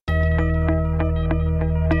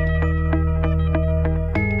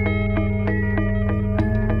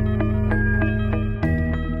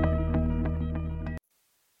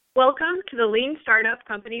Welcome to the Lean Startup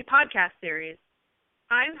Company podcast series.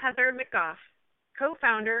 I'm Heather McGough,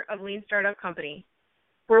 co-founder of Lean Startup Company,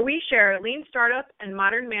 where we share lean startup and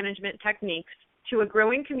modern management techniques to a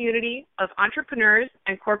growing community of entrepreneurs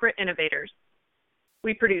and corporate innovators.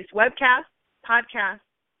 We produce webcasts, podcasts,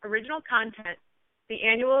 original content, the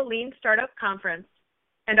annual Lean Startup Conference,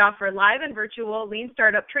 and offer live and virtual Lean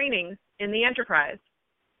Startup trainings in the enterprise.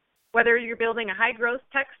 Whether you're building a high-growth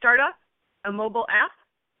tech startup, a mobile app,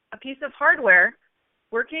 a piece of hardware,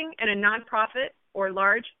 working in a nonprofit or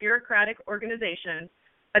large bureaucratic organization,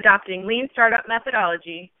 adopting lean startup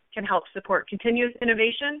methodology can help support continuous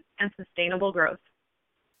innovation and sustainable growth.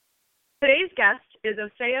 Today's guest is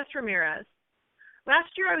Oseas Ramirez. Last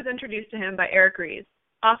year, I was introduced to him by Eric Ries,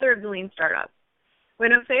 author of The Lean Startup.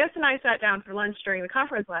 When Oseas and I sat down for lunch during the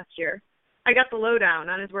conference last year, I got the lowdown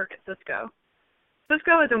on his work at Cisco.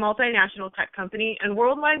 Cisco is a multinational tech company and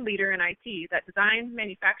worldwide leader in IT that designs,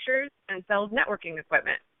 manufactures, and sells networking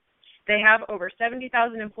equipment. They have over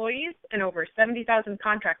 70,000 employees and over 70,000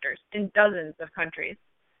 contractors in dozens of countries.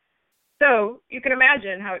 So you can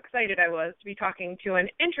imagine how excited I was to be talking to an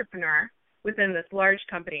entrepreneur within this large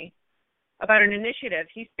company about an initiative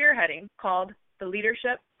he's spearheading called the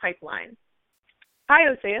Leadership Pipeline. Hi,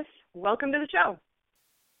 Oseas. Welcome to the show.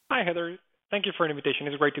 Hi, Heather. Thank you for the invitation.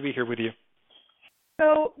 It's great to be here with you.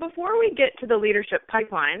 So before we get to the Leadership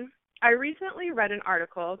Pipeline, I recently read an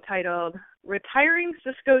article titled, Retiring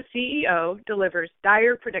Cisco CEO Delivers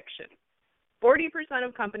Dire Prediction. 40%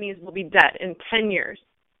 of companies will be dead in 10 years.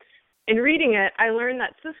 In reading it, I learned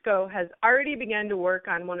that Cisco has already begun to work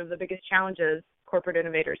on one of the biggest challenges corporate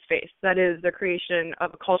innovators face, that is the creation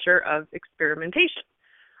of a culture of experimentation.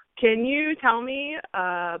 Can you tell me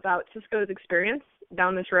about Cisco's experience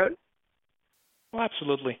down this road? Well,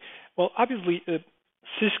 absolutely. Well, obviously,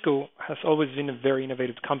 Cisco has always been a very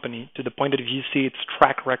innovative company to the point that if you see its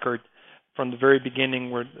track record from the very beginning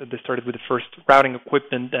where they started with the first routing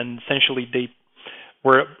equipment and essentially they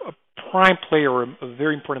were a prime player, a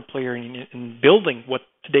very important player in building what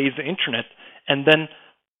today is the internet, and then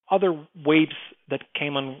other waves that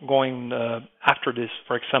came on going after this,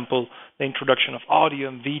 for example, the introduction of audio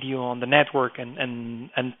and video on the network and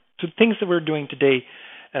to things that we're doing today,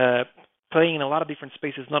 playing in a lot of different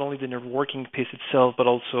spaces, not only the networking piece itself, but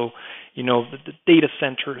also, the data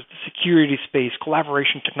centers, the security space,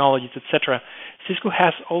 collaboration technologies, etc. Cisco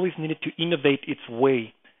has always needed to innovate its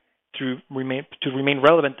way to remain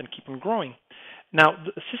relevant and keep on growing. Now,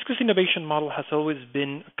 Cisco's innovation model has always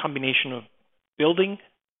been a combination of building,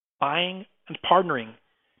 buying, and partnering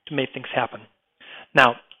to make things happen.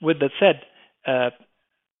 Now, with that said,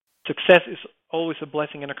 success is always a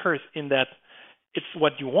blessing and a curse in that it's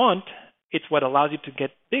what you want, it's what allows you to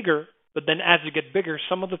get bigger, but then as you get bigger,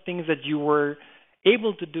 some of the things that you were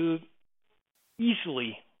able to do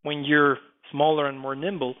easily when you're smaller and more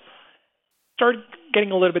nimble start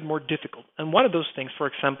getting a little bit more difficult. And one of those things, for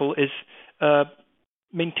example, is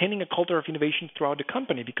maintaining a culture of innovation throughout the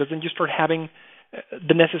company, because then you start having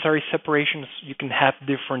the necessary separations. You can have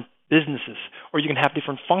different businesses or you can have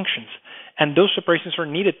different functions, and those separations are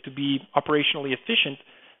needed to be operationally efficient.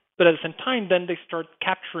 But at the same time, then they start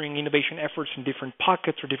capturing innovation efforts in different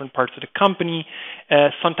pockets or different parts of the company.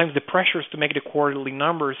 Sometimes the pressures to make the quarterly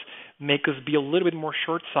numbers make us be a little bit more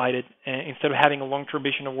short-sighted instead of having a long-term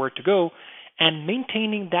vision of where to go, and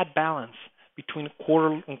maintaining that balance between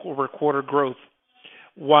quarter-over-quarter growth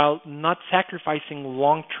while not sacrificing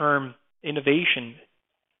long-term innovation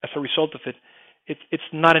as a result of it. It's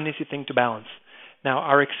not an easy thing to balance. Now,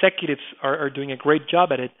 our executives are doing a great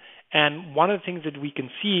job at it. And one of the things that we can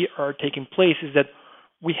see are taking place is that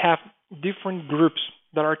we have different groups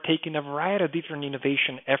that are taking a variety of different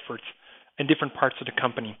innovation efforts in different parts of the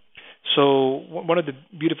company. So one of the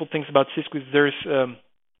beautiful things about Cisco is there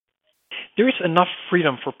is enough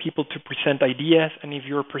freedom for people to present ideas, and if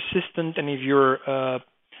you're persistent and if you're,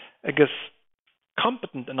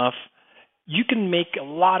 competent enough, you can make a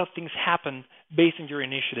lot of things happen based on your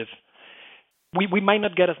initiative. We might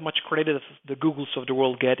not get as much credit as the Googles of the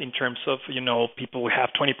world get in terms of, people who have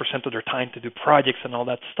 20% of their time to do projects and all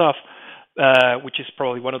that stuff, which is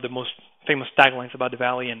probably one of the most famous taglines about the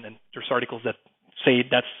Valley, and there's articles that say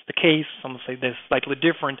that's the case. Some say they're slightly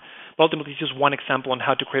different, but ultimately it's just one example on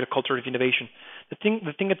how to create a culture of innovation. The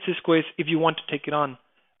thing at Cisco is if you want to take it on,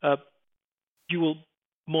 you will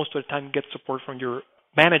most of the time get support from your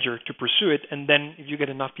manager to pursue it, and then if you get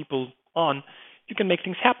enough people on, you can make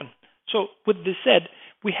things happen. So with this said,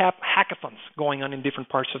 we have hackathons going on in different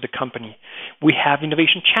parts of the company. We have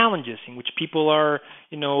innovation challenges in which people are,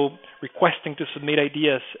 requesting to submit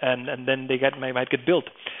ideas and then they might get built.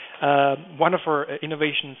 One of our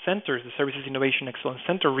innovation centers, the Services Innovation Excellence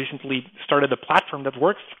Center, recently started a platform that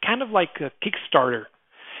works kind of like a Kickstarter.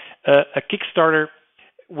 A Kickstarter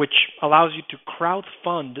which allows you to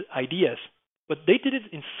crowdfund ideas. But they did it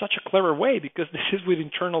in such a clever way because this is with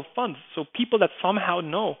internal funds. So people that somehow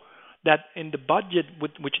know that in the budget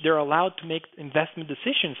with which they're allowed to make investment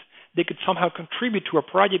decisions, they could somehow contribute to a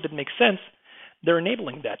project that makes sense, they're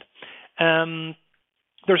enabling that.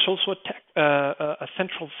 There's also a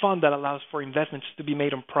central fund that allows for investments to be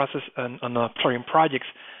made on projects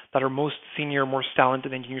that our most senior, most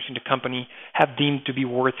talented engineers in the company have deemed to be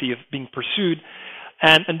worthy of being pursued.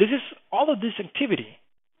 And this is all of this activity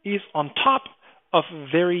is on top of a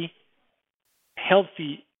very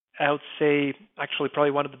healthy, I would say, actually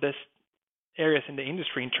probably one of the best areas in the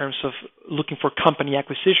industry in terms of looking for company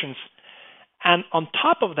acquisitions. And on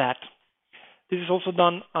top of that, this is also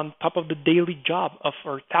done on top of the daily job of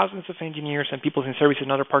our thousands of engineers and people in service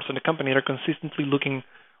in other parts of the company that are consistently looking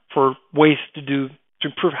for ways to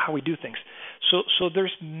improve how we do things. So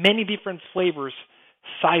there's many different flavors,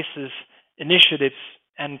 sizes, initiatives,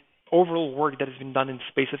 and overall work that has been done in the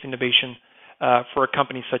space of innovation for a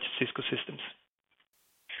company such as Cisco Systems.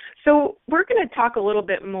 So we're going to talk a little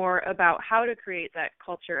bit more about how to create that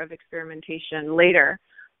culture of experimentation later.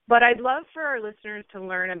 But I'd love for our listeners to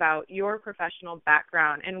learn about your professional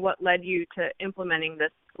background and what led you to implementing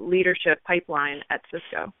this leadership pipeline at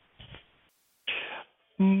Cisco.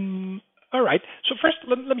 All right. So first,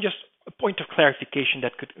 let me just a point of clarification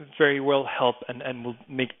that could very well help and will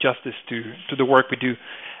make justice to the work we do.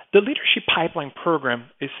 The Leadership Pipeline program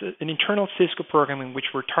is an internal Cisco program in which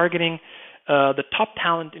we're targeting the top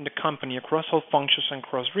talent in the company across all functions and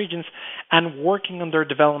across regions and working on their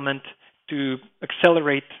development to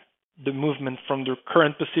accelerate the movement from their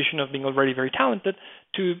current position of being already very talented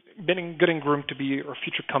to getting groomed to be our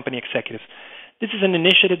future company executives. This is an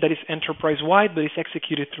initiative that is enterprise-wide, but is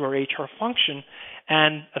executed through our HR function,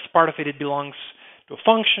 and as part of it, it belongs to a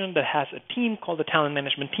function that has a team called the Talent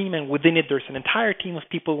Management Team, and within it, there's an entire team of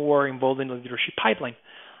people who are involved in the leadership pipeline.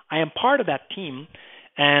 I am part of that team,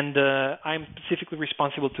 and I'm specifically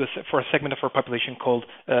responsible for a segment of our population called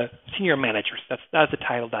senior managers. That's the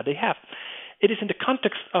title that they have. It is in the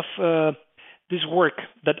context of this work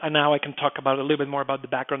that now I can talk about a little bit more about the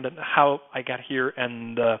background and how I got here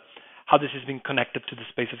and how this has been connected to the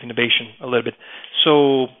space of innovation a little bit.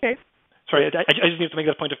 So, okay. Sorry, I just need to make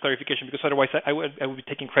that point of clarification because otherwise I would be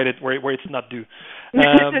taking credit where it's not due.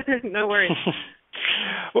 No worries.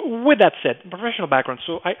 With that said, professional background.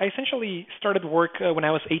 So I essentially started work when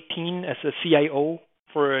I was 18 as a CIO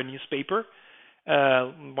for a newspaper,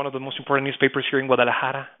 one of the most important newspapers here in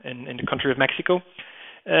Guadalajara in the country of Mexico.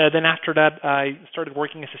 Then after that, I started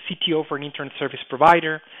working as a CTO for an internet service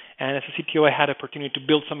provider. And as a CTO, I had the opportunity to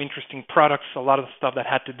build some interesting products, a lot of stuff that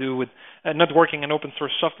had to do with networking and open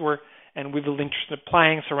source software. And we built interesting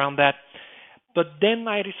appliances around that. But then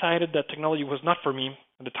I decided that technology was not for me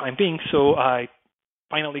at the time being. So I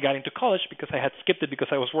finally got into college because I had skipped it because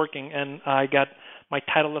I was working. And I got my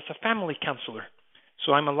title as a family counselor.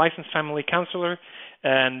 So I'm a licensed family counselor,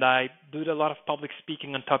 and I do a lot of public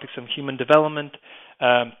speaking on topics of human development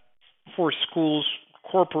for schools,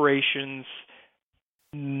 corporations,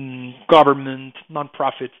 government,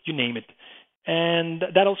 nonprofits, you name it. And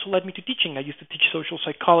that also led me to teaching. I used to teach social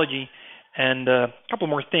psychology and a couple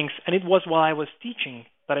more things. And it was while I was teaching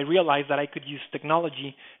that I realized that I could use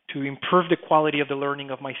technology to improve the quality of the learning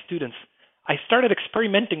of my students. I started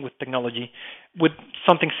experimenting with technology with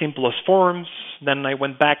something simple as forums. Then I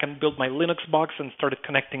went back and built my Linux box and started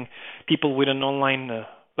connecting people with an online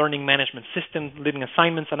learning management system, leading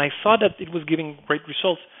assignments, and I saw that it was giving great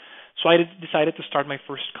results. So I decided to start my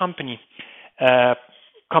first company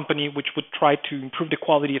which would try to improve the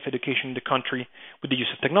quality of education in the country with the use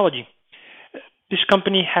of technology. This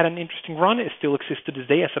company had an interesting run. It still exists to this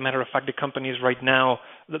day. As a matter of fact, the company is right now,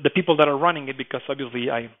 the people that are running it, because obviously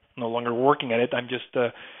I'm no longer working at it, I'm just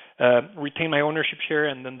retain my ownership share,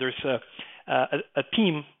 and then there's a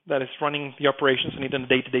team that is running the operations on it on a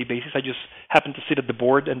day-to-day basis. I just happen to sit at the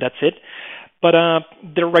board, and that's it. But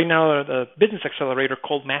they're right now a business accelerator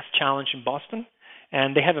called Mass Challenge in Boston,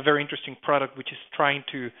 and they have a very interesting product which is trying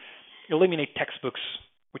to eliminate textbooks,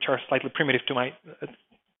 which are slightly primitive to my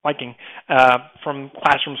liking, from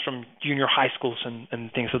classrooms from junior high schools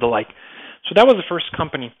and things of the like. So that was the first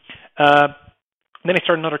company. Then I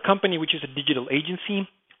started another company, which is a digital agency,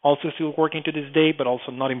 also still working to this day, but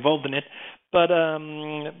also not involved in it. But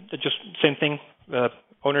just same thing,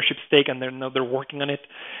 ownership stake, and they're working on it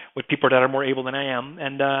with people that are more able than I am.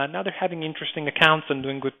 And now they're having interesting accounts and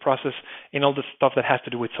doing good process in all the stuff that has to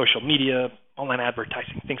do with social media, online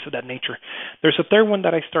advertising, things of that nature. There's a third one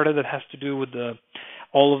that I started that has to do with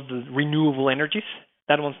all of the renewable energies.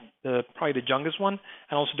 That one's probably the youngest one,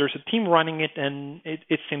 and also there's a team running it, and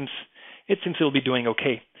it seems it'll be doing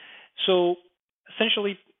okay. So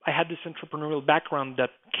essentially, I had this entrepreneurial background that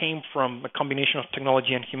came from a combination of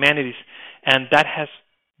technology and humanities, and that has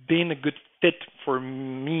been a good fit for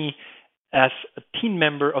me as a team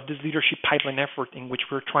member of this leadership pipeline effort in which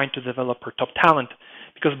we're trying to develop our top talent,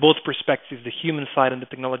 because both perspectives, the human side and the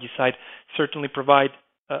technology side, certainly provide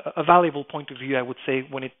a valuable point of view, I would say,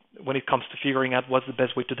 when it comes to figuring out what's the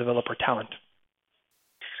best way to develop our talent.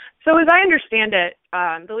 So as I understand it,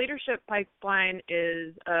 the Leadership Pipeline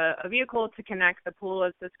is a vehicle to connect the pool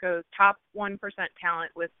of Cisco's top 1%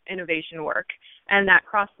 talent with innovation work, and that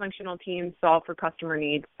cross-functional teams solve for customer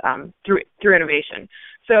needs through innovation.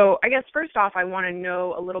 So I guess first off, I want to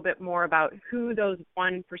know a little bit more about who those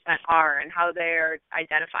 1% are and how they're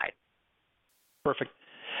identified. Perfect.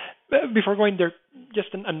 Before going there, just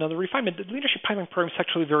another refinement. The Leadership Pipeline program is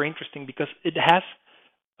actually very interesting because it has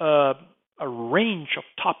a range of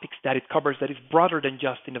topics that it covers that is broader than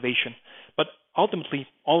just innovation. But ultimately,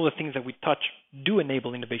 all the things that we touch do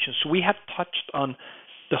enable innovation. So we have touched on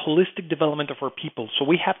the holistic development of our people. So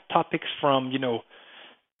we have topics from,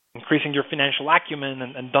 increasing your financial acumen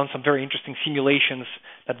and done some very interesting simulations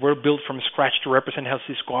that were built from scratch to represent how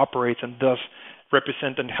Cisco operates and thus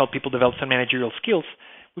represent and help people develop some managerial skills.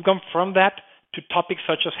 We've gone from that to topics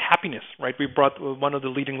such as happiness, right? We brought one of the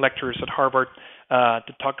leading lecturers at Harvard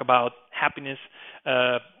to talk about happiness,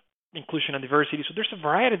 inclusion, and diversity. So there's a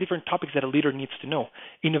variety of different topics that a leader needs to know.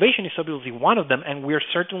 Innovation is obviously one of them, and we're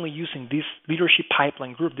certainly using this leadership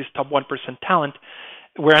pipeline group, this top 1% talent.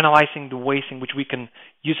 We're analyzing the ways in which we can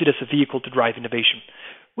use it as a vehicle to drive innovation.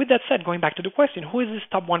 With that said, going back to the question, who is this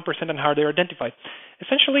top 1% and how they're identified?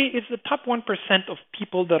 Essentially, it's the top 1% of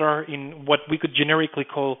people that are in what we could generically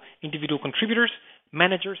call individual contributors,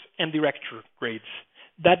 managers, and director grades.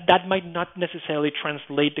 That might not necessarily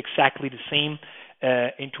translate exactly the same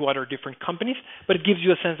into other different companies, but it gives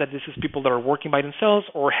you a sense that this is people that are working by themselves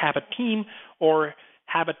or have a team or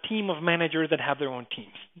have a team of managers that have their own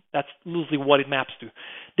teams. That's loosely what it maps to.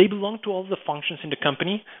 They belong to all the functions in the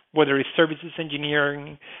company, whether it's services,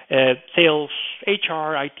 engineering, sales,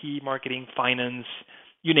 HR, IT, marketing, finance,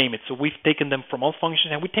 you name it. So we've taken them from all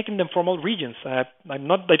functions, and we've taken them from all regions. I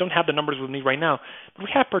don't have the numbers with me right now, but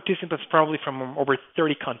we have participants probably from over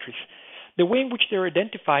 30 countries. The way in which they're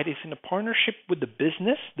identified is in a partnership with the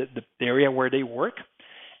business, the area where they work,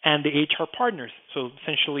 and the HR partners. So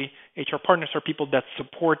essentially, HR partners are people that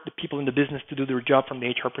support the people in the business to do their job from the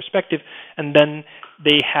HR perspective. And then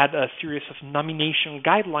they had a series of nomination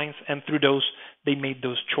guidelines, and through those, they made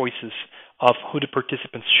those choices of who the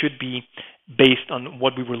participants should be based on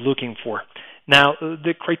what we were looking for. Now,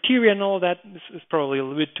 the criteria and all of that is probably a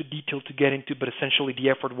little bit too detailed to get into, but essentially the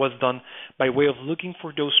effort was done by way of looking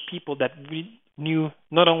for those people that we knew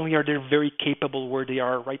not only are they very capable where they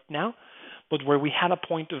are right now, but where we had a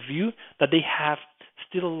point of view that they have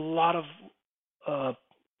still a lot of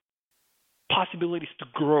possibilities to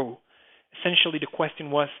grow. Essentially, the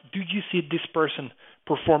question was, do you see this person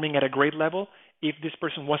performing at a great level if this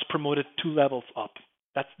person was promoted 2 levels up?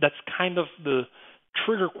 That's kind of the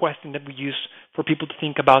trigger question that we use for people to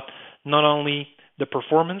think about not only the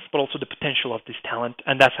performance, but also the potential of this talent,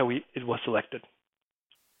 and that's how it was selected.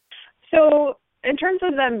 So in terms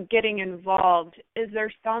of them getting involved, is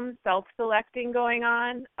there some self-selecting going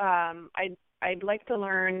on? I'd like to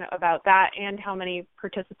learn about that and how many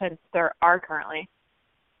participants there are currently.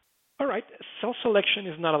 All right. Self-selection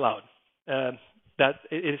is not allowed. That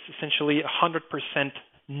it is essentially 100%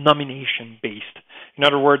 nomination-based. In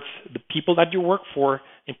other words, the people that you work for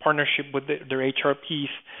in partnership with their HRPs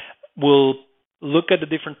will look at the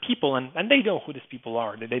different people, and they know who these people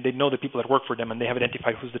are. They know the people that work for them, and they have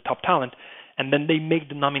identified who's the top talent. And then they make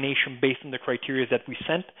the nomination based on the criteria that we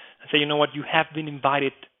sent and say, you know what, you have been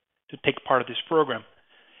invited to take part of this program.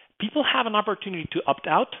 People have an opportunity to opt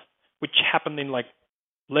out, which happened in like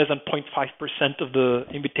less than 0.5% of the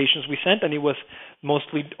invitations we sent, and it was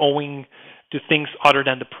mostly owing to things other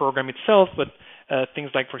than the program itself, but things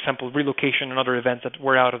like, for example, relocation and other events that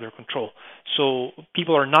were out of their control. So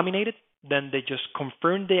people are nominated, then they just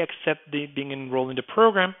confirm they accept being enrolled in the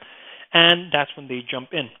program, and that's when they jump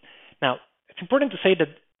in. Now, it's important to say that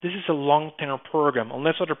this is a long-term program,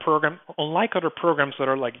 unlike other programs that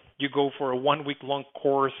are like you go for a 1-week-long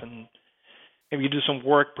course and maybe you do some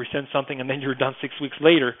work, present something, and then you're done 6 weeks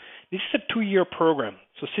later. This is a 2-year program.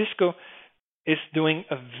 So Cisco is doing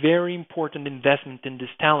a very important investment in this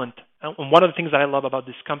talent. And one of the things that I love about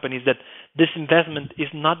this company is that this investment is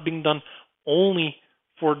not being done only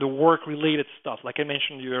for the work-related stuff. Like I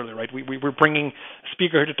mentioned to you earlier, right? We're bringing a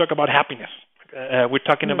speaker here to talk about happiness. We're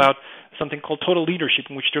talking about something called total leadership,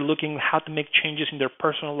 in which they're looking how to make changes in their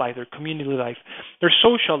personal life, their community life, their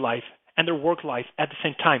social life, and their work life at the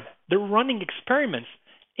same time. They're running experiments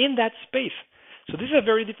in that space. So this is a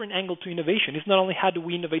very different angle to innovation. It's not only how do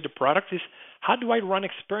we innovate the product, it's how do I run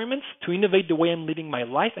experiments to innovate the way I'm living my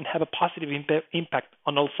life and have a positive impact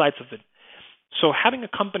on all sides of it. So having a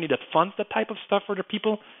company that funds that type of stuff for their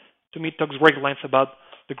people, to me, talks great lines about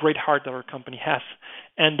the great heart that our company has.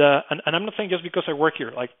 And I'm not saying just because I work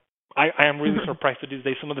here. Like I am really surprised to this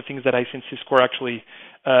day. Some of the things that I see in Cisco are actually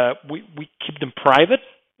we keep them private.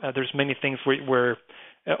 There's many things where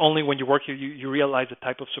only when you work here you realize the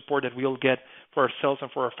type of support that we'll get for ourselves and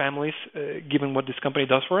for our families, given what this company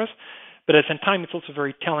does for us. But at the same time, it's also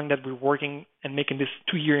very telling that we're working and making this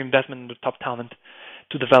 2-year investment in the top talent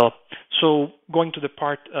to develop. So going to the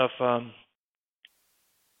part of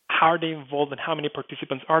how are they involved and how many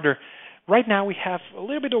participants are there, right now we have a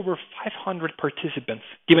little bit over 500 participants,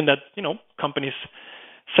 given that, companies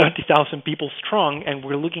 70,000 people strong, and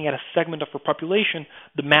we're looking at a segment of our population.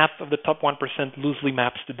 The math of the top 1% loosely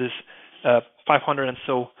maps to this 500 and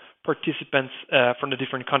so participants from the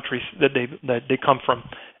different countries that they come from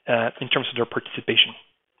in terms of their participation.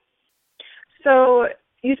 So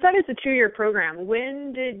you said it's a 2-year program.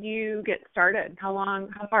 When did you get started? How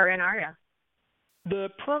far in are you? The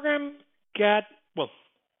program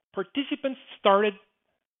participants started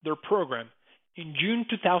their program in June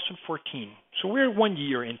 2014. So we're 1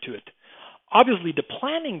 year into it. Obviously, the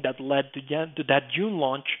planning that led to that June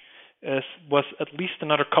launch was at least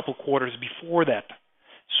another couple quarters before that.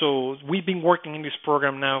 So we've been working in this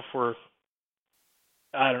program now for,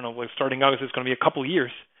 I don't know, starting August, it's going to be a couple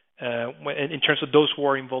years in terms of those who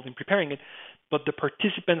are involved in preparing it. But the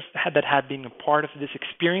participants that had been a part of this,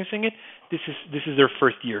 experiencing it, this is their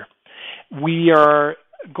first year. We are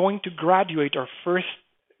going to graduate our first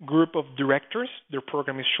group of directors. Their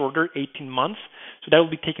program is shorter, 18 months. So that will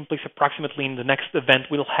be taking place approximately in the next event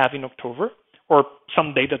we'll have in October, or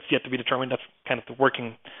some date that's yet to be determined. That's kind of the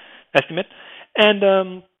working estimate.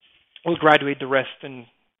 And we'll graduate the rest in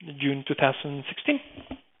June 2016.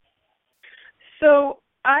 So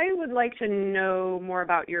I would like to know more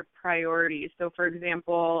about your priorities. So, for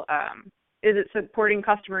example, is it supporting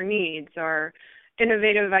customer needs or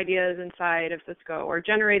innovative ideas inside of Cisco or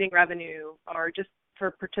generating revenue or just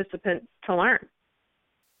for participants to learn?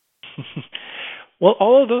 Well,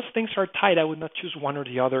 all of those things are tied. I would not choose one or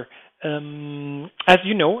the other. As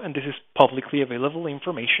you know, and this is publicly available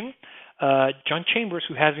information, John Chambers,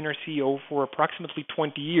 who has been our CEO for approximately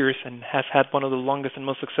 20 years and has had one of the longest and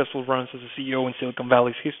most successful runs as a CEO in Silicon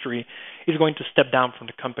Valley's history, is going to step down from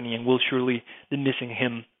the company, and we'll surely be missing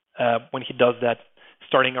him when he does that,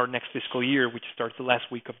 starting our next fiscal year, which starts the last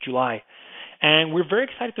week of July. And we're very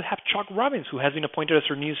excited to have Chuck Robbins, who has been appointed as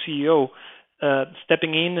our new CEO,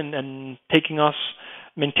 stepping in and taking us,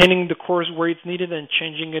 maintaining the course where it's needed and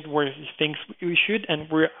changing it where he thinks we should. And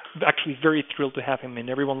we're actually very thrilled to have him in.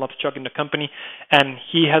 Everyone loves Chuck in the company, and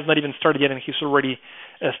he has not even started yet, and he's already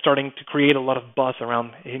starting to create a lot of buzz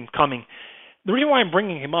around him coming. The reason why I'm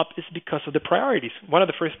bringing him up is because of the priorities. One of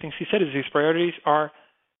the first things he said is his priorities are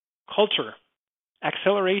culture,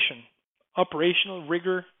 acceleration, operational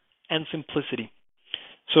rigor, and simplicity.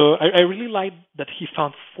 So I really like that he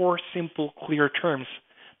found 4 simple, clear terms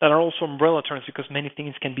that are also umbrella terms, because many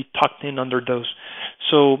things can be tucked in under those.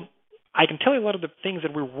 So I can tell you a lot of the things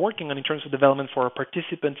that we're working on in terms of development for our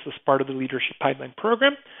participants as part of the Leadership Pipeline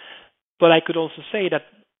program, but I could also say that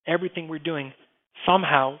everything we're doing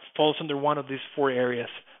somehow falls under one of these 4 areas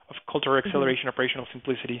of cultural acceleration, operational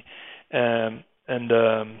simplicity, and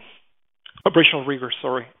operational rigor,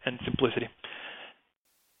 and simplicity.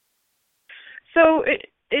 So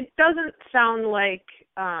it doesn't sound like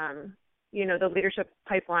the leadership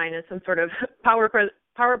pipeline is some sort of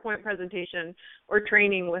PowerPoint presentation or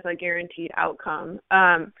training with a guaranteed outcome.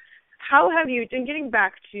 How have you, in getting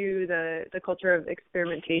back to the culture of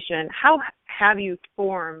experimentation, how have you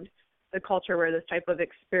formed the culture where this type of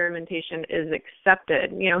experimentation is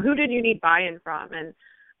accepted? Who did you need buy-in from, and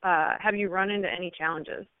have you run into any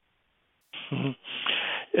challenges?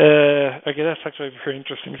 Okay, that's actually a very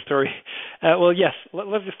interesting story. Well, yes,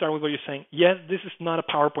 let's just start with what you're saying. Yes, this is not a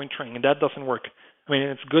PowerPoint training, and that doesn't work. I mean,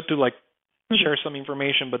 it's good to share some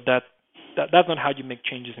information, but that's not how you make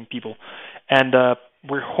changes in people. And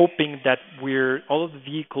we're hoping that all of the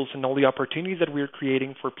vehicles and all the opportunities that we're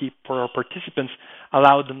creating for our participants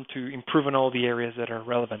allow them to improve in all the areas that are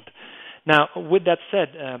relevant. Now, with that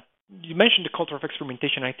said, you mentioned the culture of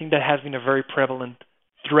experimentation. I think that has been a very prevalent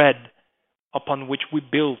thread upon which we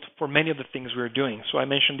build for many of the things we're doing. So I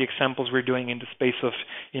mentioned the examples we're doing in the space of,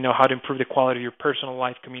 how to improve the quality of your personal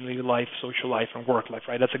life, community life, social life, and work life,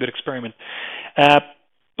 right? That's a good experiment.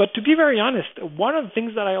 But to be very honest, one of the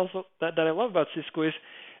things that I also that I love about Cisco is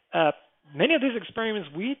many of these experiments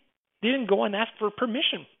we didn't go and ask for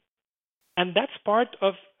permission, and that's part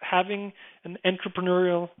of having an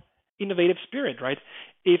entrepreneurial, innovative spirit, right?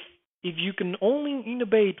 If you can only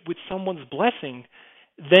innovate with someone's blessing,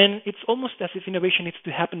 then it's almost as if innovation needs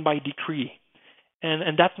to happen by decree,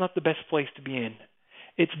 and that's not the best place to be in.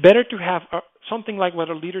 It's better to have something like what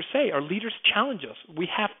our leaders say. Our leaders challenge us. We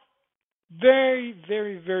have very,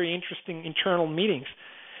 very, very interesting internal meetings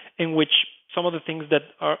in which some of the things that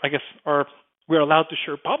we're allowed to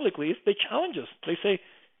share publicly is they challenge us. They say,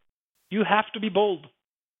 you have to be bold.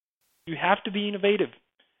 You have to be innovative.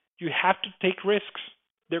 You have to take risks.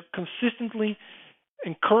 They're consistently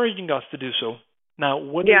encouraging us to do so. Now,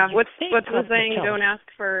 what's the saying? Don't ask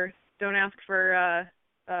for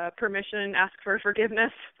permission. Ask for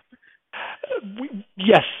forgiveness.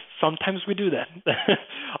 Yes, sometimes we do that.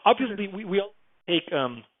 Obviously, we all take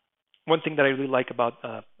one thing that I really like about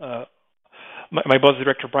my boss,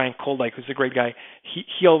 director Brian Koldyke, who's a great guy.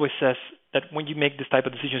 He always says that when you make this type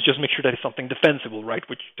of decisions, just make sure that it's something defensible, right?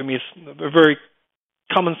 Which to me is a very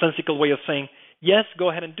commonsensical way of saying, yes, go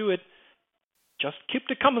ahead and do it. Just keep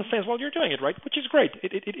the common sense while you're doing it, right? Which is great.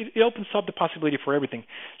 It opens up the possibility for everything.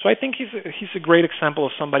 So I think he's a great example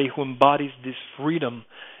of somebody who embodies this freedom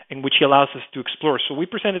in which he allows us to explore. So we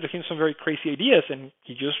presented to him some very crazy ideas, and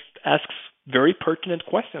he just asks very pertinent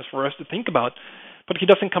questions for us to think about. But he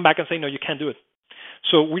doesn't come back and say, no, you can't do it.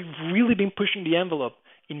 So we've really been pushing the envelope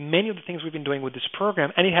in many of the things we've been doing with this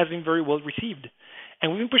program, and it has been very well received.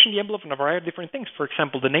 And we've been pushing the envelope on a variety of different things. For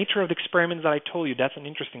example, the nature of the experiments that I told you, that's an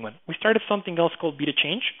interesting one. We started something else called Be the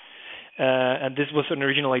Change, and this was an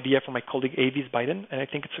original idea from my colleague Avis Biden, and I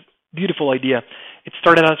think it's a beautiful idea. It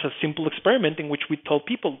started out as a simple experiment in which we told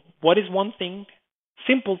people, what is one thing,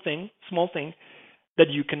 simple thing, small thing, that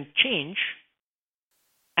you can change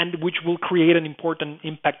and which will create an important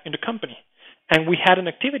impact in the company? And we had an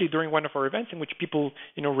activity during one of our events in which people,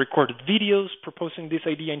 recorded videos proposing this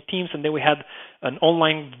idea in Teams, and then we had an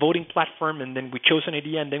online voting platform, and then we chose an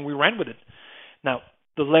idea, and then we ran with it. Now,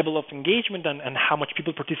 the level of engagement and how much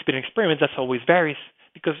people participate in experiments, that always varies,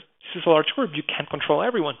 because this is a large group. You can't control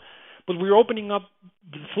everyone. But we're opening up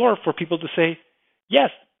the floor for people to say,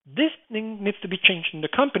 yes, this thing needs to be changed in the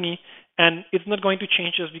company, and it's not going to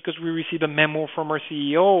change just because we receive a memo from our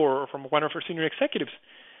CEO or from one of our senior executives.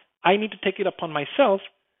 I need to take it upon myself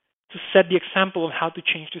to set the example of how to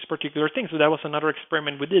change this particular thing. So that was another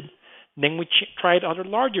experiment we did. Then we tried other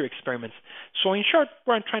larger experiments. So in short,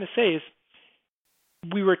 what I'm trying to say is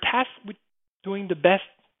we were tasked with doing the best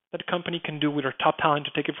that a company can do with our top talent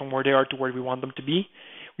to take it from where they are to where we want them to be.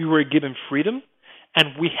 We were given freedom, and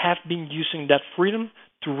we have been using that freedom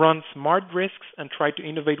to run smart risks and try to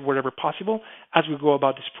innovate wherever possible as we go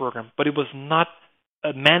about this program. But it was not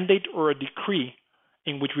a mandate or a decree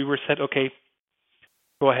in which we were said, okay,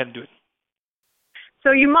 go ahead and do it.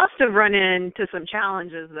 So you must have run into some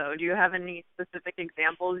challenges, though. Do you have any specific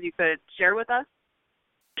examples you could share with us?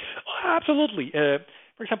 Absolutely.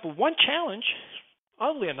 For example, one challenge,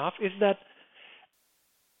 oddly enough, is that,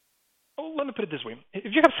 let me put it this way.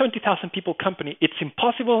 If you have 70,000 people company, it's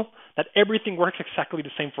impossible that everything works exactly the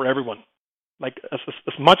same for everyone. Like, as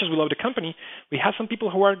much as we love the company, we have some people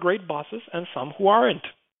who are great bosses and some who aren't.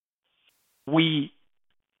 We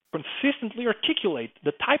consistently articulate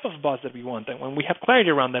the type of boss that we want, and when we have clarity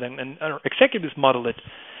around that, and our executives model it.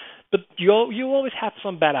 But you always have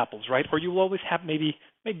some bad apples, right? Or you will always have maybe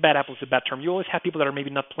bad apples is a bad term. You always have people that are maybe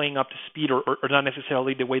not playing up to speed or not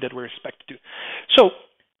necessarily the way that we're expected to. So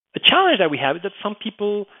the challenge that we have is that some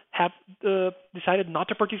people have decided not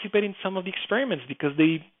to participate in some of the experiments because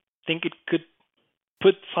they think it could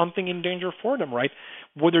put something in danger for them, right?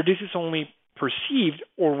 Whether this is only perceived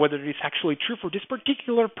or whether it is actually true for this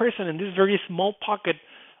particular person in this very small pocket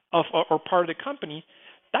of or part of the company,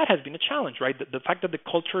 that has been a challenge, right? The fact that the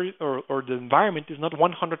culture or the environment is not 100%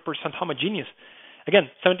 homogeneous. Again,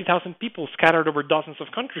 70,000 people scattered over dozens of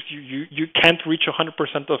countries. You can't reach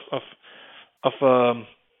 100% of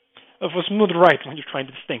a smooth ride when you're trying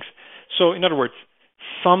these things. So, in other words,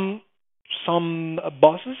 some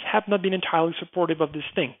bosses have not been entirely supportive of this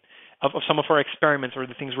thing, of some of our experiments or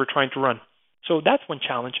the things we're trying to run. So that's one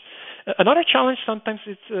challenge. Another challenge sometimes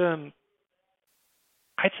it's,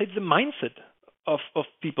 I'd say, it's the mindset of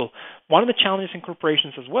people. One of the challenges in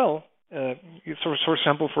corporations as well, for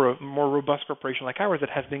example, for a more robust corporation like ours that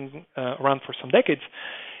has been around for some decades,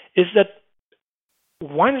 is that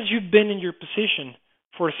once you've been in your position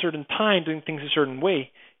for a certain time doing things a certain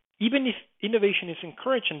way, even if innovation is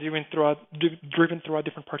encouraged and driven throughout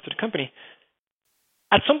different parts of the company,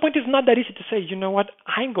 at some point it's not that easy to say, you know what,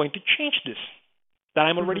 I'm going to change this that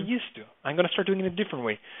I'm already used to. I'm going to start doing it a different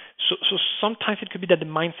way. So sometimes it could be that the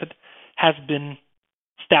mindset has been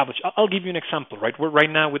established. I'll give you an example, right? We're right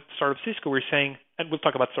now with Startup Cisco, we're saying, and we'll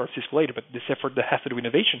talk about Startup Cisco later, but this effort that has to do with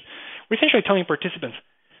innovation, we're essentially telling participants,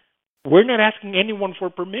 we're not asking anyone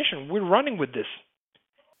for permission. We're running with this.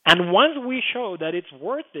 And once we show that it's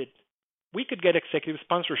worth it, we could get executive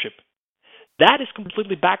sponsorship. That is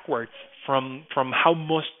completely backwards from how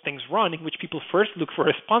most things run, in which people first look for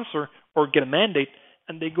a sponsor or get a mandate,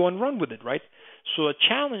 and they go and run with it, right? So a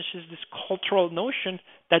challenge is this cultural notion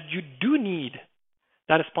that you do need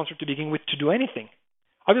that sponsor to begin with to do anything.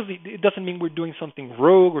 Obviously, it doesn't mean we're doing something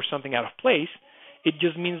rogue or something out of place. It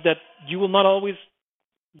just means that you will not always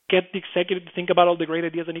get the executive to think about all the great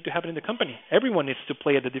ideas that need to happen in the company. Everyone needs to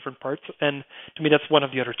play at the different parts, and to me, that's one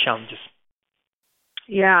of the other challenges.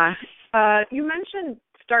 Yeah. You mentioned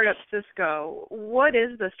Startup Cisco. What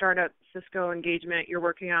is the Startup Cisco engagement you're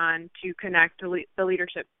working on to connect the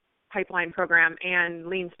Leadership Pipeline Program and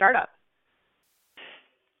Lean Startup?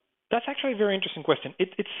 That's actually a very interesting question.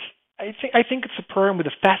 I think it's a program with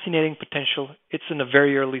a fascinating potential. It's in a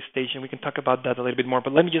very early stage, and we can talk about that a little bit more.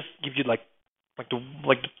 But let me just give you the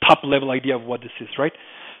top level idea of what this is, right?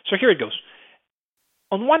 So here it goes.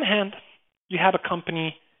 On one hand, you have a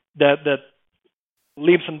company that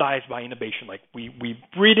lives and dies by innovation. Like we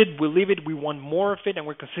breed it, we live it, we want more of it, and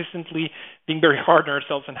we're consistently being very hard on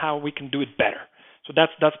ourselves on how we can do it better. So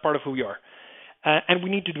that's part of who we are, and we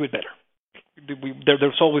need to do it better.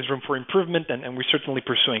 There's always room for improvement, and we're certainly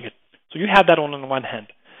pursuing it. So you have that on one hand.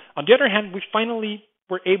 On the other hand, we finally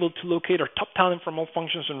were able to locate our top talent from all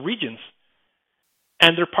functions and regions,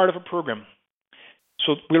 and they're part of a program.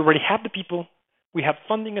 So we already have the people, we have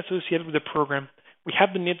funding associated with the program, we have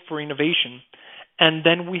the need for innovation, and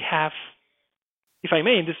then we have, if I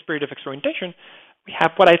may, in this spirit of experimentation, we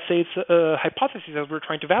have what I'd say is a hypothesis that we're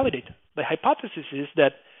trying to validate. The hypothesis is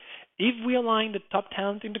that if we align the top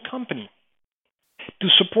talent in the company to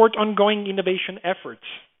support ongoing innovation efforts,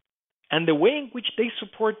 and the way in which they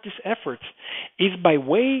support these efforts is by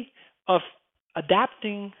way of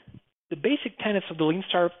adapting the basic tenets of the Lean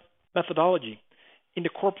Startup methodology in the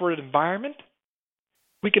corporate environment,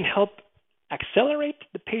 we can help accelerate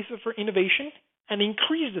the pace of our innovation and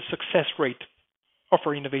increase the success rate of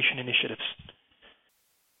our innovation initiatives.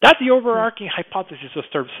 That's the overarching hypothesis of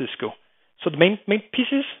Startup Cisco. So the main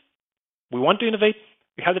piece is we want to innovate,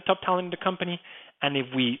 we have the top talent in the company, and if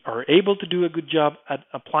we are able to do a good job at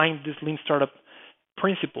applying these Lean Startup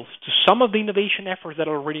principles to some of the innovation efforts that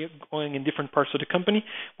are already going in different parts of the company,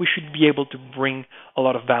 we should be able to bring a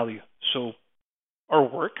lot of value. So our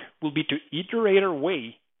work will be to iterate our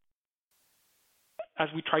way as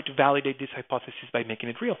we try to validate this hypothesis by making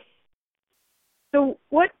it real. So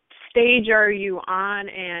what stage are you on,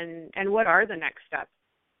 and what are the next steps?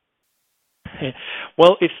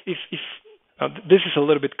 Well, if this is a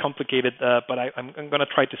little bit complicated, but I'm going to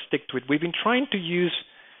try to stick to it. We've been trying to use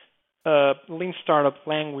Lean Startup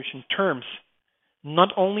language and terms, not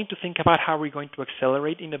only to think about how we're going to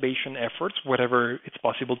accelerate innovation efforts, whatever it's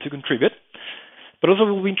possible to contribute, but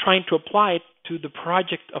also we've been trying to apply it to the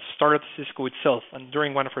project of Startup Cisco itself. And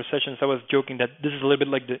during one of our sessions, I was joking that this is a little bit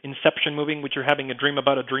like the Inception movie, in which you're having a dream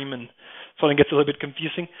about a dream, and something gets a little bit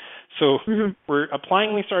confusing. So we're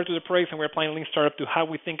applying Lean Startup to the projects, and we're applying Lean Startup to how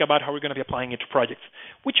we think about how we're going to be applying it to projects.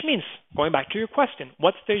 Which means, going back to your question,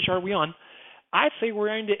 what stage are we on? I'd say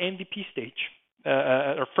we're in the MVP stage.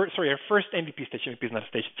 Our first MVP stage. MVP is not a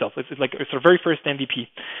stage itself. It's our very first MVP,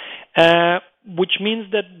 which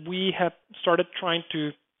means that we have started trying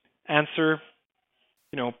to answer,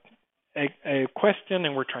 a question,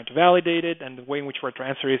 and we're trying to validate it. And the way in which we're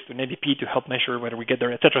trying to answer is to an MVP to help measure whether we get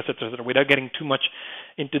there, et cetera, without getting too much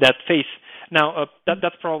into that phase. Now,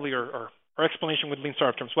 that's probably our explanation with Lean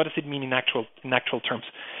Startup terms. What does it mean in actual terms?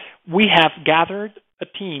 We have gathered a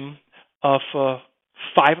team of 5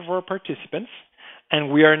 of our participants,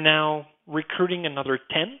 and we are now recruiting another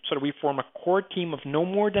 10, so that we form a core team of no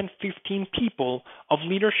more than 15 people of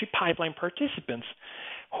Leadership Pipeline participants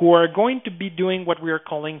who are going to be doing what we are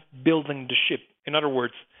calling building the ship. In other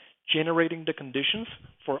words, generating the conditions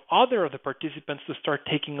for other of the participants to start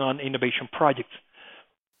taking on innovation projects.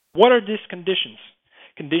 What are these conditions?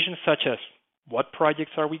 Conditions such as, what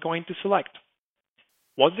projects are we going to select?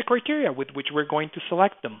 What's the criteria with which we're going to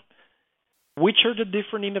select them? Which are the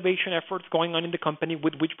different innovation efforts going on in the company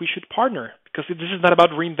with which we should partner? Because this is not about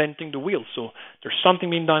reinventing the wheel. So there's something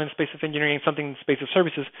being done in the space of engineering, something in the space of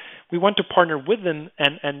services. We want to partner with them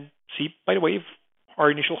and see, by the way, if our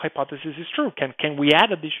initial hypothesis is true. Can we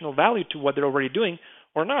add additional value to what they're already doing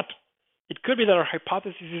or not? It could be that our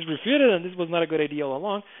hypothesis is refuted and this was not a good idea all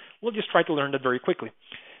along. We'll just try to learn that very quickly.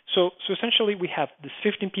 So essentially, we have these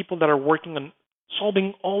 15 people that are working on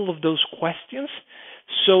solving all of those questions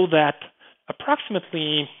so that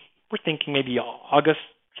approximately, we're thinking maybe August,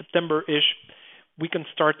 September-ish, we can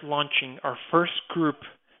start launching our first group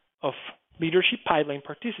of leadership pipeline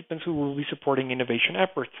participants who will be supporting innovation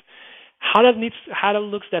efforts. How that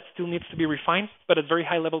looks, that still needs to be refined, but at very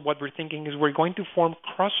high level, what we're thinking is we're going to form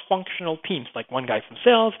cross-functional teams, like one guy from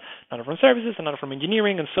sales, another from services, another from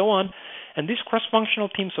engineering, and so on. And these cross-functional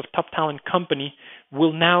teams of top talent company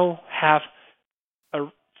will now have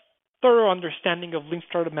a thorough understanding of lean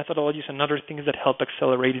startup methodologies and other things that help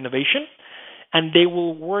accelerate innovation. And they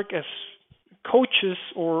will work as coaches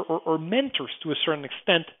or mentors to a certain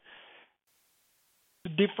extent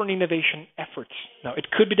different innovation efforts. Now, it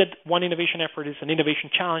could be that one innovation effort is an innovation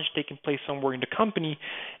challenge taking place somewhere in the company,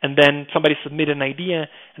 and then somebody submitted an idea,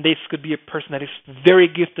 and this could be a person that is very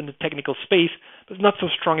gifted in the technical space, but is not so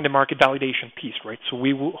strong in the market validation piece, right? So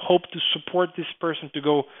we will hope to support this person to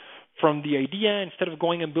go from the idea, instead of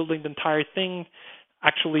going and building the entire thing,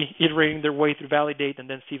 actually iterating their way through validate and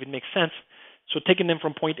then see if it makes sense. So taking them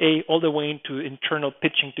from point A all the way into internal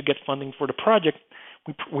pitching to get funding for the project,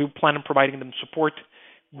 we plan on providing them support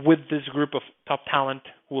with this group of top talent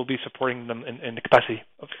who will be supporting them in the capacity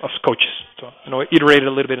of coaches. So I know I iterated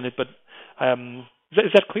a little bit on it, but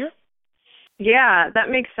is that clear? Yeah, that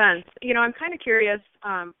makes sense. I'm kind of curious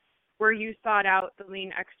where you sought out the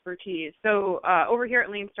lean expertise. So over here at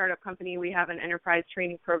Lean Startup Company, we have an enterprise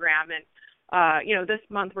training program, and this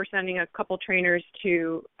month we're sending a couple trainers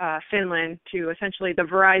to Finland, to essentially the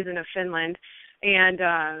Verizon of Finland, and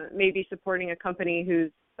maybe supporting a company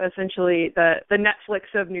who's essentially the Netflix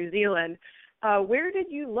of New Zealand. Where did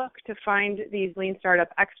you look to find these lean startup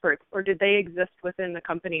experts, or did they exist within the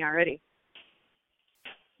company already?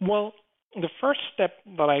 Well, the first step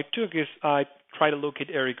that I took is I tried to locate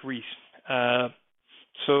Eric Ries.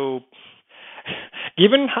 So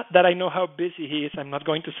given that I know how busy he is, I'm not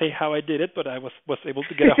going to say how I did it, but I was able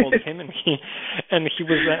to get a hold of him, and he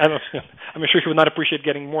was. I'm sure he would not appreciate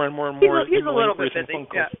getting more and more and more. He's a little bit busy.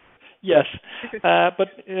 Yeah. Yes, but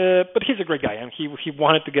he's a great guy, and he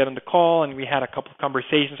wanted to get on the call, and we had a couple of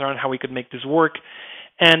conversations around how we could make this work.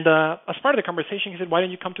 And as part of the conversation, he said, "Why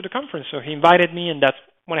don't you come to the conference?" So he invited me, and that's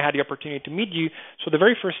when I had the opportunity to meet you. So the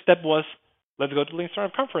very first step was, let's go to the Lean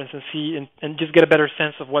Startup Conference and see and just get a better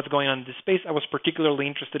sense of what's going on in this space. I was particularly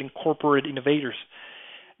interested in corporate innovators.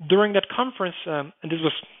 During that conference, and this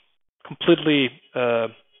was completely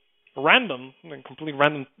random, a completely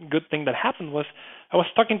random good thing that happened was I was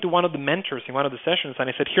talking to one of the mentors in one of the sessions, and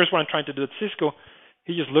I said, "Here's what I'm trying to do at Cisco."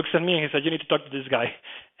 He just looks at me and he said, "You need to talk to this guy."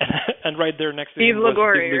 And right there next to him was Steve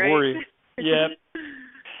Ligori. Right? Yeah.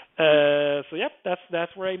 So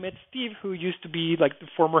that's where I met Steve, who used to be like the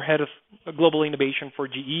former head of global innovation for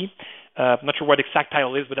GE. I'm not sure what exact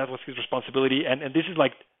title is, but that was his responsibility. And this is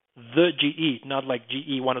like the GE, not like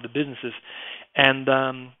GE, one of the businesses. And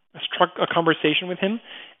I struck a conversation with him,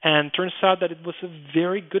 and turns out that it was a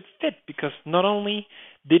very good fit, because not only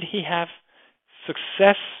did he have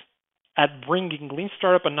success at bringing Lean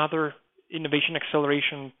Startup and other innovation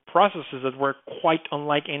acceleration processes that were quite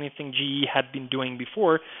unlike anything GE had been doing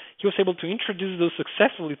before, he was able to introduce those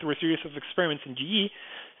successfully through a series of experiments in GE,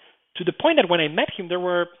 to the point that when I met him, there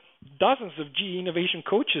were dozens of GE innovation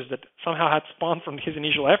coaches that somehow had spawned from his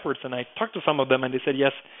initial efforts. And I talked to some of them, and they said,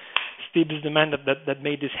 yes, Steve is the man that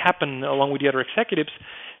made this happen along with the other executives.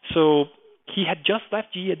 So he had just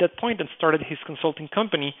left GE at that point and started his consulting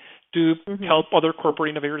company to help other corporate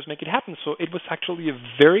innovators make it happen. So it was actually a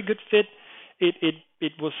very good fit.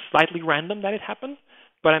 It was slightly random that it happened,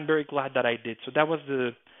 but I'm very glad that I did. So that was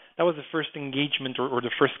the first engagement or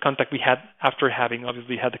the first contact we had after having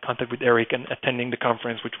obviously had the contact with Eric and attending the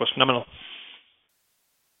conference, which was phenomenal.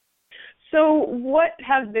 So what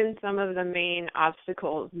have been some of the main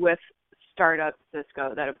obstacles with startup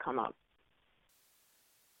Cisco that have come up?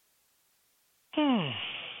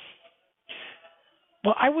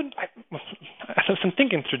 Well, as I'm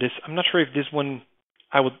thinking through this, I'm not sure if this one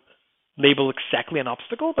I would label exactly an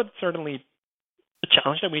obstacle, but certainly a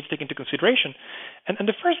challenge that we need to take into consideration. And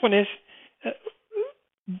the first one is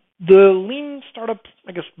the lean startup,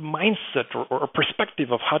 I guess, mindset or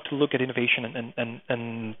perspective of how to look at innovation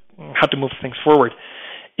and how to move things forward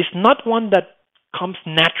is not one that comes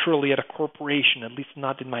naturally at a corporation, at least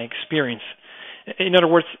not in my experience. In other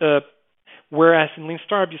words, whereas in Lean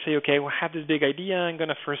Startup, you say, okay, well, I have this big idea. I'm going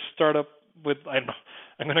to first start up with, I'm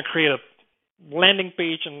going to create a landing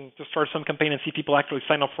page and to start some campaign and see people actually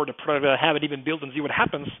sign up for the product that I haven't even built and see what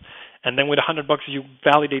happens. And then with $100, you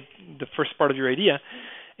validate the first part of your idea.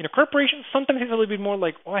 In a corporation, sometimes it's a little bit more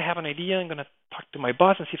like, oh, I have an idea. I'm going to talk to my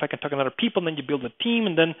boss and see if I can talk to other people. And then you build a team,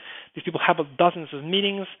 and then these people have dozens of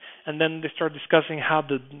meetings, and then they start discussing how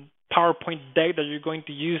the PowerPoint deck that you're going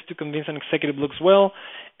to use to convince an executive looks well.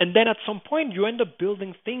 And then at some point, you end up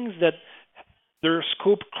building things that their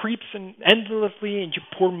scope creeps in endlessly, and you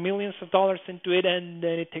pour millions of dollars into it, and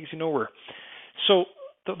then it takes you nowhere. So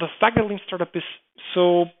the fact that Lean Startup is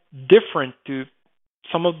so different to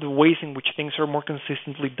some of the ways in which things are more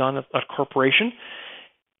consistently done at corporation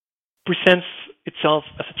presents itself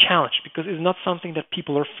as a challenge, because it's not something that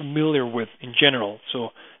people are familiar with in general. So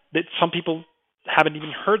that some people haven't even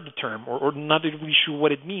heard the term or not really sure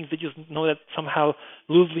what it means. They just know that somehow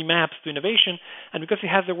loosely maps to innovation. And because it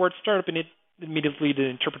has the word startup in it, immediately the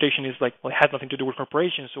interpretation is like, well, it has nothing to do with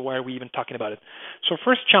corporations, so why are we even talking about it? So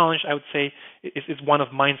first challenge, I would say, is one of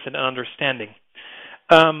mindset and understanding.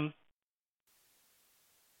 The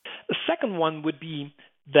second one would be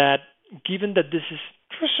that given that this is,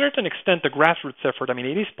 to a certain extent, a grassroots effort, I mean,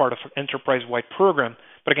 it is part of an enterprise-wide program,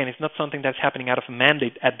 but again, it's not something that's happening out of a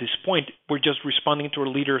mandate at this point. We're just responding to our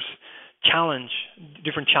leaders' challenge,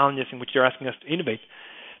 different challenges in which they're asking us to innovate.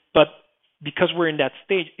 But because we're in that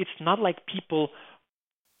stage, it's not like people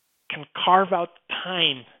can carve out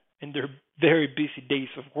time in their very busy days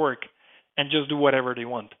of work and just do whatever they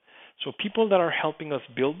want. So people that are helping us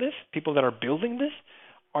build this, people that are building this,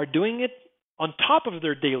 are doing it on top of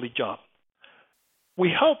their daily job. We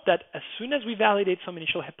hope that as soon as we validate some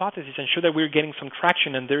initial hypotheses and show that we're getting some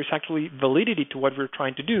traction and there's actually validity to what we're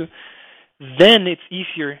trying to do, then it's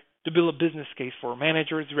easier to build a business case for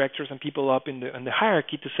managers, directors, and people up in the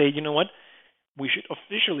hierarchy to say, you know what, we should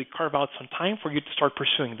officially carve out some time for you to start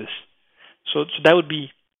pursuing this. So that would be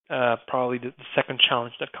probably the second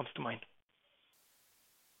challenge that comes to mind.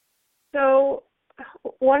 So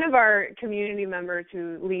one of our community members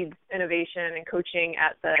who leads innovation and coaching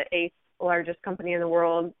at the 8th largest company in the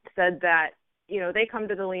world said that, they come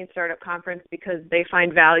to the Lean Startup Conference because they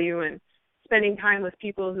find value in spending time with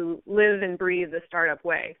people who live and breathe the startup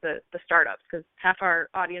way, the startups, because half our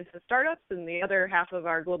audience is startups and the other half of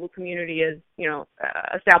our global community is,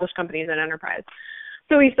 established companies and enterprise.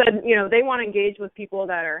 So he said, they want to engage with people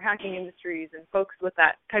that are hacking industries and folks with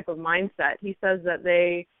that type of mindset. He says that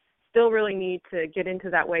they still really need to get into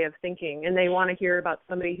that way of thinking, and they want to hear about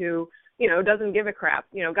somebody who, doesn't give a crap,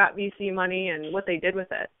 got VC money and what they did with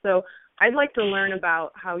it. So I'd like to learn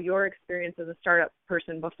about how your experience as a startup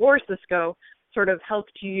person before Cisco sort of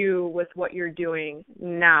helped you with what you're doing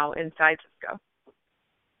now inside Cisco.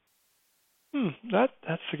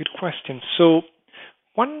 That's a good question. So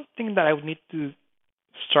one thing that I would need to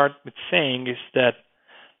start with saying is that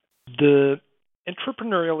the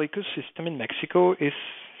entrepreneurial ecosystem in Mexico is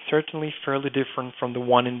certainly fairly different from the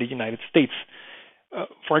one in the United States.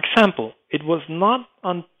 For example, it was not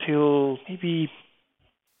until maybe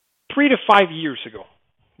 3 to 5 years ago,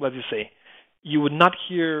 let's just say, you would not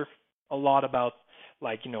hear a lot about,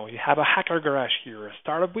 you have a hacker garage here, a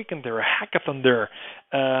startup weekend there, a hackathon there,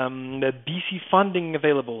 the VC funding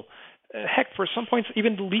available. Heck, for some points,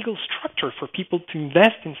 even the legal structure for people to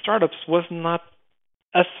invest in startups was not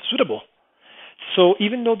as suitable. So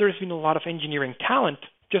even though there's been a lot of engineering talent,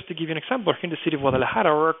 just to give you an example, here in the city of Guadalajara,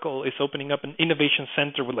 Oracle is opening up an innovation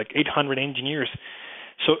center with 800 engineers.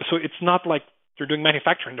 So it's not like they're doing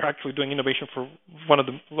manufacturing. They're actually doing innovation for one of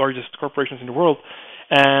the largest corporations in the world.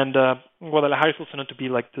 And Guadalajara is also known to be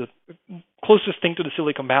the closest thing to the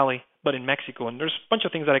Silicon Valley, but in Mexico. And there's a bunch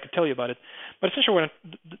of things that I could tell you about it. But essentially,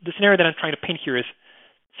 the scenario that I'm trying to paint here is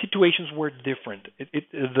situations were different.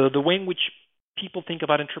 The way in which people think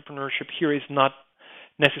about entrepreneurship here is not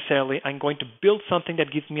necessarily, I'm going to build something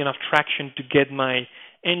that gives me enough traction to get my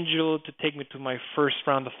angel to take me to my first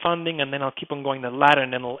round of funding, and then I'll keep on going the ladder,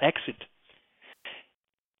 and then I'll exit.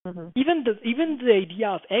 Mm-hmm. Even the idea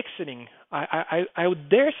of exiting, I would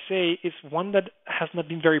dare say, is one that has not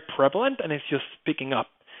been very prevalent, and it's just picking up.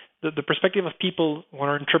 The perspective of people who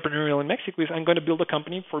are entrepreneurial in Mexico is, I'm going to build a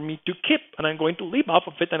company for me to keep, and I'm going to live off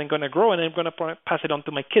of it, and I'm going to grow, and I'm going to pass it on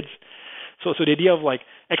to my kids. So the idea of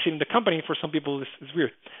exiting the company for some people is weird.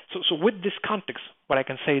 So with this context, what I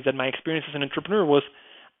can say is that my experience as an entrepreneur was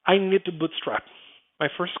I needed to bootstrap. My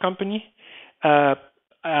first company,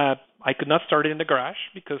 I could not start it in the garage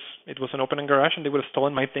because it was an open garage and they would have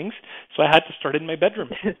stolen my things. So I had to start it in my bedroom.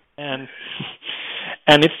 and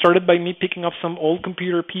it started by me picking up some old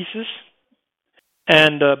computer pieces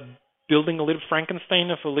and building a little Frankenstein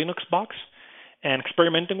of a Linux box and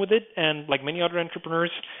experimenting with it. And like many other entrepreneurs,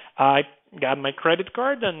 I got my credit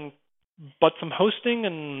card and bought some hosting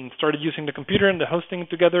and started using the computer and the hosting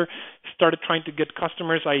together. Started trying to get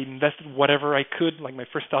customers. I invested whatever I could, like my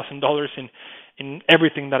first $1,000 in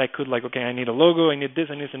everything that I could. Like, okay, I need a logo, I need this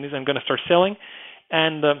and this and this. I'm going to start selling.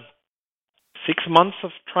 And 6 months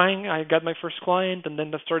of trying, I got my first client, and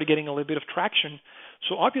then that started getting a little bit of traction.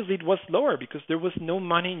 So obviously it was lower because there was no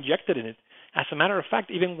money injected in it. As a matter of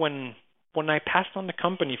fact, even when I passed on the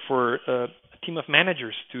company for a team of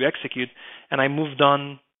managers to execute, and I moved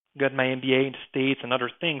on, got my MBA in the States and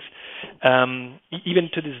other things, even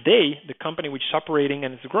to this day, the company which is operating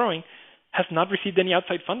and is growing has not received any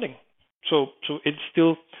outside funding. So it's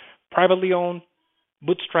still privately owned,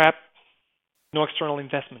 bootstrap, no external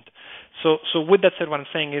investment. So with that said, what I'm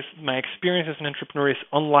saying is my experience as an entrepreneur is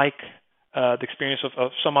unlike the experience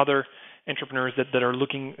of some other entrepreneurs that are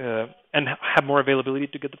looking and have more availability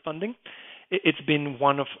to get the funding. It's been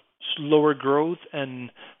one of slower growth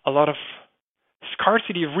and a lot of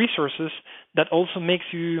scarcity of resources that also makes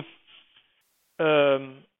you,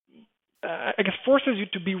 I guess, forces you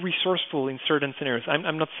to be resourceful in certain scenarios.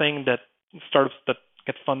 I'm not saying that startups that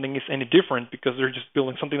get funding is any different because they're just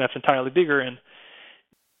building something that's entirely bigger and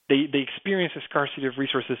they experience a scarcity of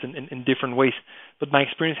resources in different ways. But my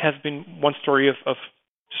experience has been one story of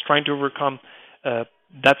just trying to overcome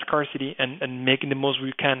that scarcity and making the most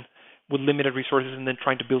we can with limited resources and then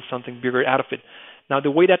trying to build something bigger out of it. Now,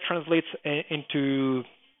 the way that translates into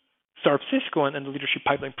Startup Cisco and the Leadership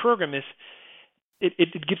Pipeline program is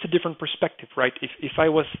it gives a different perspective, right? If I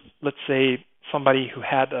was, let's say, somebody who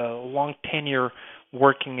had a long tenure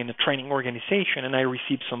working in a training organization and I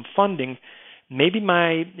received some funding, maybe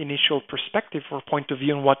my initial perspective or point of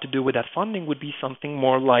view on what to do with that funding would be something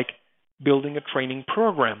more like building a training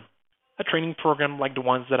program like the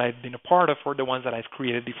ones that I've been a part of or the ones that I've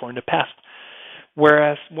created before in the past.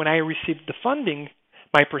 Whereas when I received the funding,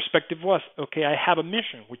 my perspective was, okay, I have a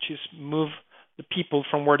mission, which is move the people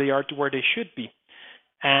from where they are to where they should be.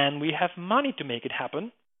 And we have money to make it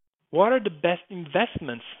happen. What are the best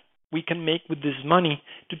investments we can make with this money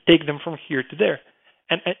to take them from here to there?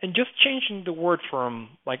 And just changing the word from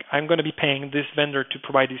like I'm going to be paying this vendor to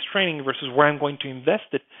provide this training versus where I'm going to invest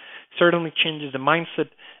it certainly changes the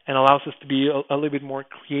mindset and allows us to be a little bit more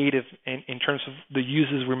creative in terms of the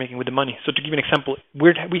uses we're making with the money. So to give you an example,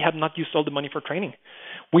 we have not used all the money for training.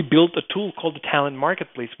 We built a tool called the Talent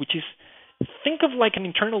Marketplace, which is think of like an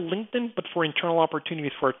internal LinkedIn, but for internal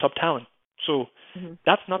opportunities for top talent. So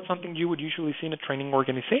that's not something you would usually see in a training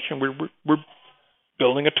organization. We're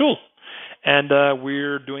building a tool. And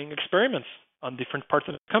we're doing experiments on different parts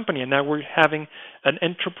of the company. And now we're having an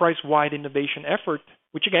enterprise-wide innovation effort,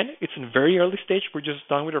 which, again, it's in a very early stage. We're just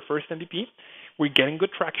done with our first MVP. We're getting good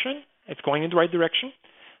traction. It's going in the right direction.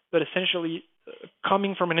 But essentially,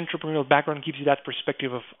 coming from an entrepreneurial background gives you that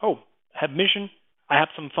perspective of, oh, I have mission, I have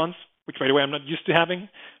some funds, which, by the way, I'm not used to having.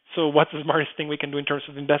 So what's the smartest thing we can do in terms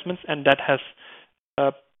of investments? And that has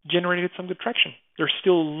generated some good traction. There's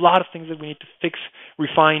still a lot of things that we need to fix,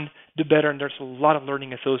 refine, do better, and there's a lot of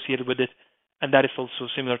learning associated with it. And that is also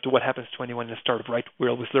similar to what happens to anyone in a startup, right? We're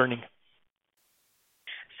always learning.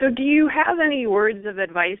 So do you have any words of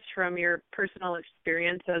advice from your personal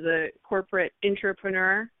experience as a corporate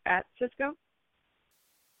entrepreneur at Cisco?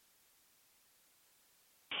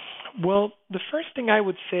 Well, the first thing I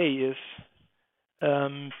would say is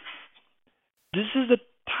this is the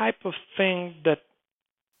type of thing that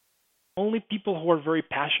only people who are very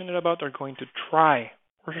passionate about are going to try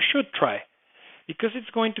or should try, because it's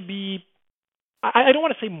going to be, I don't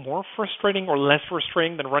want to say more frustrating or less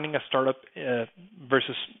frustrating than running a startup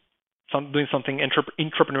versus doing something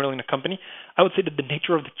entrepreneurial in a company. I would say that the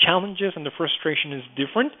nature of the challenges and the frustration is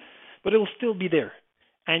different, but it'll still be there.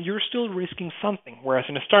 And you're still risking something, whereas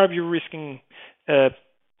in a startup, you're risking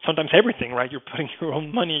sometimes everything, right? You're putting your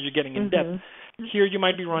own money, you're getting in debt. Here, you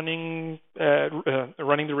might be running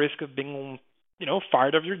the risk of being,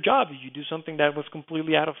 fired of your job if you do something that was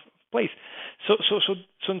completely out of place. So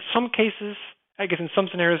in some cases, I guess in some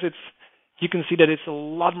scenarios, you can see that it's a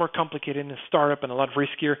lot more complicated in a startup and a lot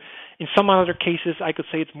riskier. In some other cases, I could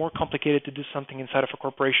say it's more complicated to do something inside of a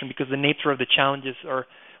corporation because the nature of the challenges are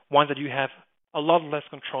ones that you have a lot less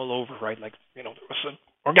control over, right? Like, there was an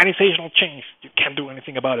organizational change. You can't do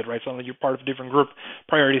anything about it, right? Suddenly you're part of a different group,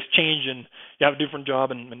 priorities change, and you have a different job,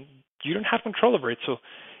 and you don't have control over it. So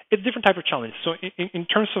it's a different type of challenge. So in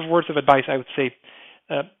terms of words of advice, I would say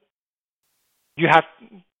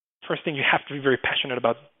first thing, you have to be very passionate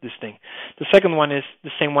about this thing. The second one is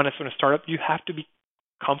the same one as in a startup. You have to be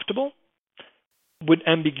comfortable with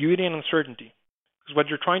ambiguity and uncertainty, because what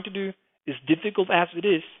you're trying to do is difficult as it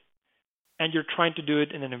is, and you're trying to do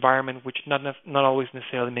it in an environment which not always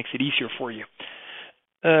necessarily makes it easier for you.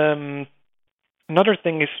 Um, Another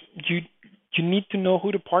thing is you need to know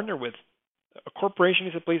who to partner with. A corporation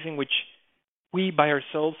is a place in which we by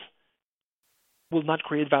ourselves will not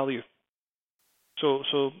create value. So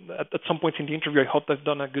at some points in the interview, I hope I've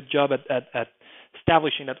done a good job at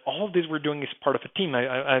establishing that all of this we're doing is part of a team.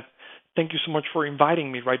 I thank you so much for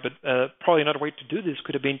inviting me, right? But probably another way to do this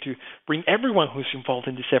could have been to bring everyone who's involved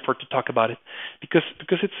in this effort to talk about it, because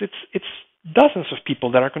it's dozens of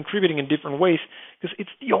people that are contributing in different ways, because it's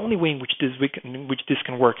the only way in which this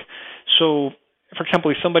can work. So, for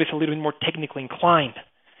example, if somebody's a little bit more technically inclined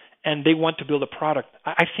and they want to build a product,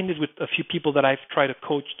 I've seen this with a few people that I've tried to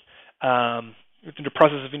coach. Through the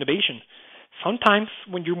process of innovation. Sometimes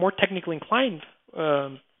when you're more technically inclined,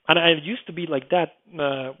 and I used to be like that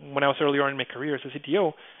when I was earlier on in my career as a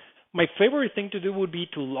CTO, my favorite thing to do would be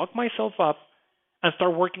to lock myself up and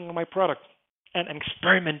start working on my product and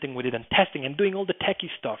experimenting with it and testing and doing all the techie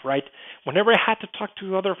stuff, right? Whenever I had to talk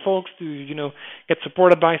to other folks to, get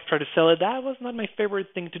support advice, try to sell it, that was not my favorite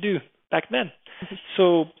thing to do back then.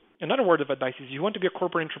 So another word of advice is you want to be a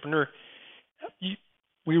corporate entrepreneur,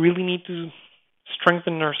 we really need to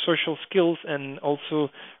strengthen our social skills and also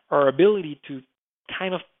our ability to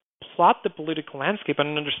kind of plot the political landscape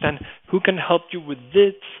and understand who can help you with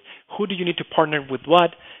this, who do you need to partner with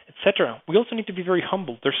what, etc. We also need to be very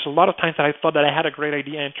humble. There's a lot of times that I thought that I had a great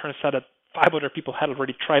idea and it turns out that 5 other people had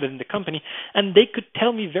already tried it in the company and they could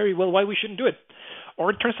tell me very well why we shouldn't do it. Or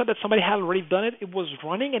it turns out that somebody had already done it, it was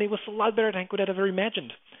running, and it was a lot better than I could have ever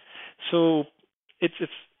imagined. So it's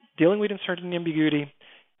dealing with uncertainty and ambiguity,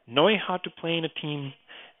 knowing how to play in a team,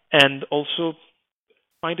 and also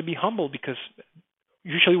trying to be humble, because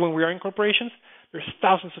usually when we are in corporations, there's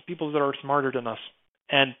thousands of people that are smarter than us.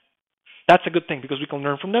 And that's a good thing because we can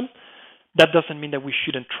learn from them. That doesn't mean that we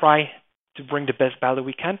shouldn't try to bring the best value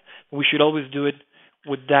we can. We should always do it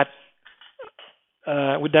with that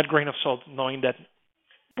grain of salt, knowing that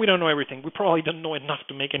we don't know everything. We probably don't know enough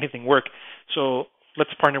to make anything work. So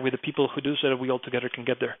let's partner with the people who do so that we all together can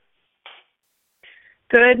get there.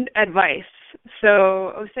 Good advice.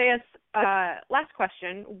 So, Oseas, last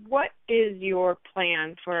question. What is your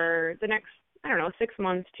plan for the next, 6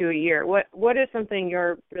 months to a year? What is something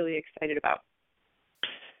you're really excited about?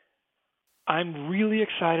 I'm really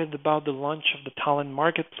excited about the launch of the talent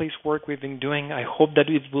marketplace work we've been doing. I hope that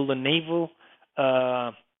it will enable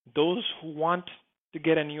those who want to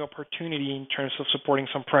get a new opportunity in terms of supporting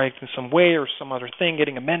some project in some way or some other thing,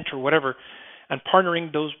 getting a mentor, whatever, and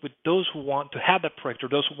partnering with those who want to have that project or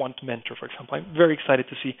those who want to mentor, for example. I'm very excited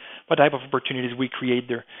to see what type of opportunities we create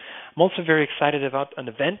there. I'm also very excited about an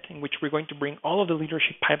event in which we're going to bring all of the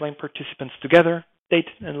leadership pipeline participants together. Date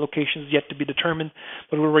and locations yet to be determined,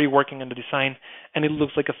 but we're already working on the design, and it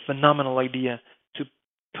looks like a phenomenal idea to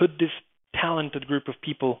put this talented group of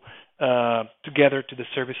people together to the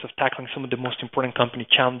service of tackling some of the most important company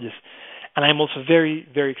challenges. And I'm also very,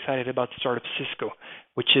 very excited about Startup Cisco,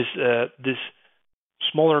 which is this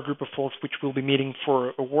smaller group of folks which will be meeting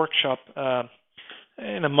for a workshop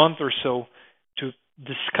in a month or so to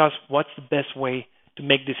discuss what's the best way to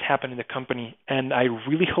make this happen in the company. And I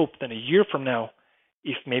really hope that a year from now,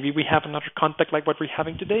 if maybe we have another contact like what we're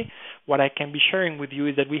having today, what I can be sharing with you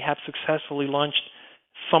is that we have successfully launched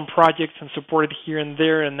some projects and supported here and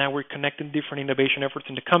there, and now we're connecting different innovation efforts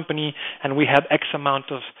in the company, and we have X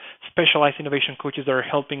amount of specialized innovation coaches that are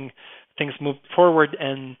helping things move forward,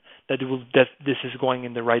 and that this is going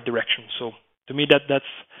in the right direction. So to me, that's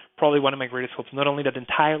probably one of my greatest hopes. Not only that the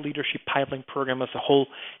entire leadership pipeline program as a whole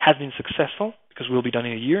has been successful, because we'll be done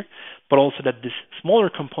in a year, but also that this smaller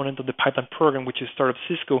component of the pipeline program, which is Startup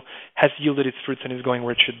Cisco, has yielded its fruits and is going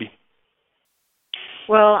where it should be.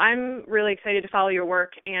 Well, I'm really excited to follow your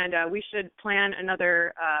work, and we should plan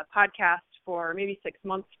another podcast for maybe 6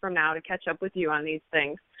 months from now to catch up with you on these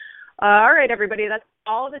things. All right, everybody, that's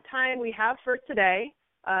all the time we have for today.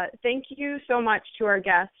 Thank you so much to our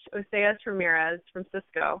guest, Oseas Ramirez from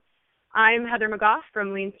Cisco. I'm Heather McGough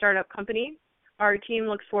from Lean Startup Company. Our team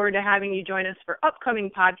looks forward to having you join us for upcoming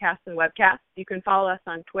podcasts and webcasts. You can follow us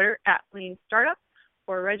on Twitter @Lean Startup,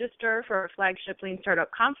 or register for our flagship Lean Startup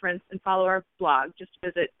Conference and follow our blog. Just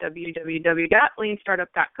visit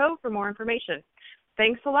www.leanstartup.co for more information.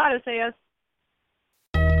 Thanks a lot, Oseas.